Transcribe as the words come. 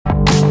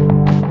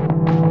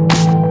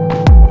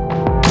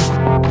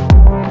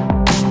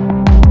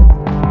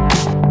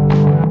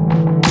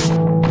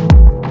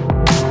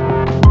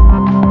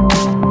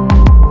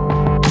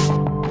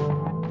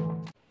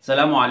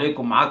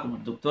عليكم، معاكم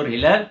الدكتور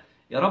هلال.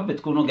 يا رب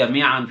تكونوا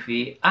جميعا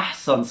في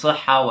أحسن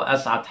صحة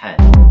وأسعد حال.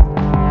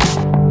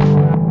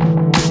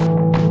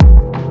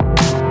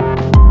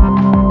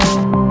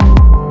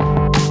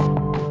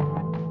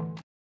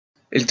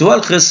 التواء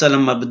الخصية،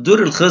 لما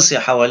بتدور الخصية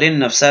حوالين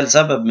نفسها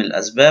لسبب من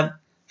الأسباب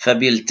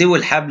فبيلتوي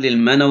الحبل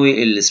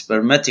المنوي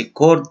السبرماتيك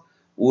كورد،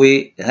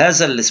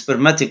 وهذا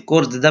السبرماتيك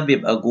كورد ده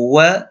بيبقى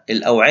جواه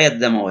الأوعية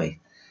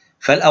الدموية،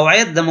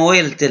 فالأوعية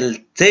الدموية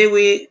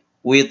تلتوي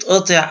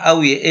ويتقطع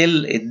أو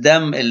يقل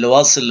الدم اللي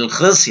واصل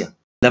للخصية.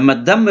 لما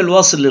الدم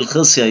الواصل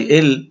للخصية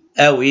يقل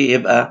قوي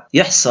يبقى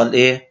يحصل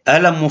إيه؟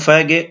 ألم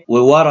مفاجئ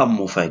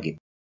وورم مفاجئ.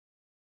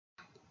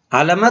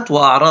 علامات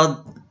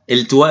وأعراض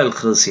التواء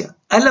الخصية: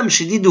 ألم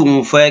شديد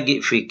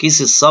ومفاجئ في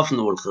كيس الصفن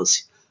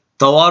والخصية،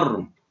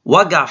 تورم،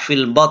 وجع في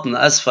البطن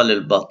أسفل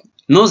البطن،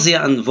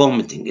 نوزيا اند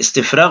فوميتنج،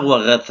 استفراغ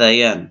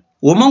وغثيان.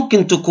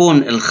 وممكن تكون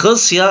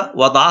الخصية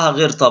وضعها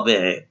غير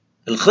طبيعي،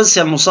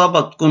 الخصية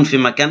المصابة تكون في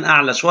مكان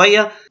أعلى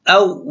شوية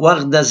أو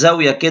واخدة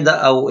زاوية كده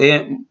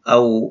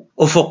أو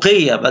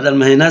أفقية بدل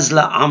ما هي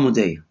نازلة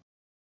عمودية.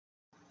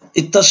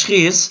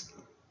 التشخيص: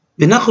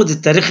 بناخد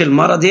التاريخ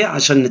المرضي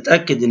عشان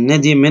نتأكد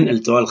إن دي من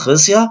التواء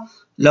الخصية.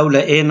 لو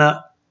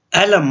لقينا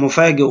ألم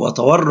مفاجئ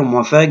وتورم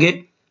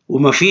مفاجئ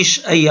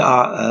ومفيش أي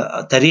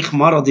تاريخ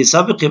مرضي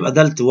سابق يبقى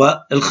ده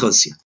التواء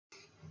الخصية.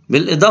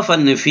 بالإضافة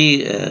إن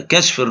في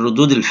كشف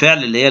الردود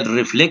الفعل اللي هي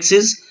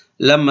الريفلكسز،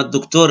 لما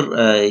الدكتور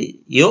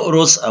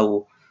يقرص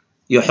أو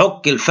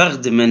يحك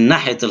الفخذ من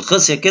ناحية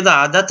الخصية كده،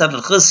 عادة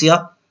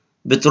الخصية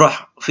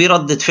بتروح في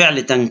ردة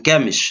فعل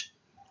تنكمش،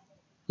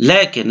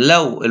 لكن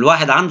لو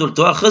الواحد عنده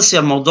التواء خصية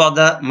الموضوع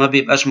ده ما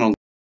بيبقاش موجود.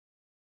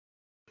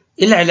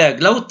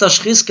 العلاج: لو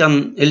التشخيص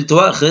كان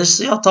التواء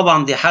خصية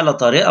طبعا دي حالة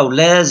طارئة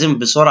ولازم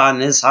بسرعة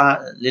نسعى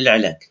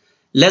للعلاج،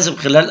 لازم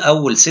خلال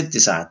أول 6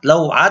 ساعات.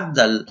 لو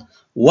عدى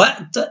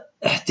الوقت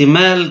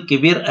احتمال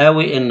كبير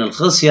قوي إن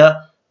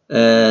الخصية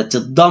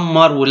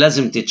تتدمر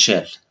ولازم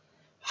تتشال،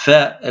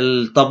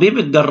 فالطبيب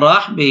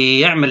الجراح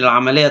بيعمل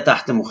العملية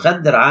تحت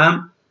مخدر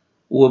عام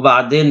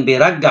وبعدين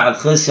بيرجع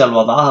الخصية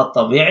لوضعها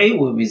الطبيعي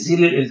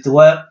وبيزيل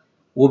الالتواء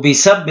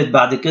وبيثبت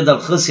بعد كده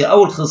الخصية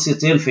أو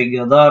الخصيتين في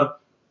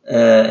جدار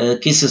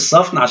كيس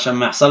الصفن عشان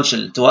ما يحصلش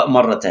الالتواء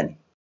مرة تانية.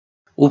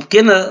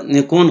 وبكده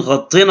نكون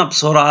غطينا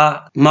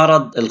بسرعة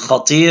مرض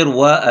الخطير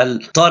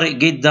والطارئ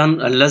جدا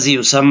الذي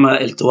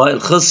يسمى التواء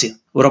الخصية،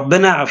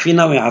 وربنا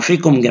يعافينا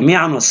ويعافيكم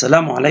جميعا،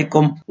 والسلام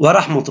عليكم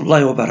ورحمة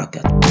الله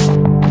وبركاته.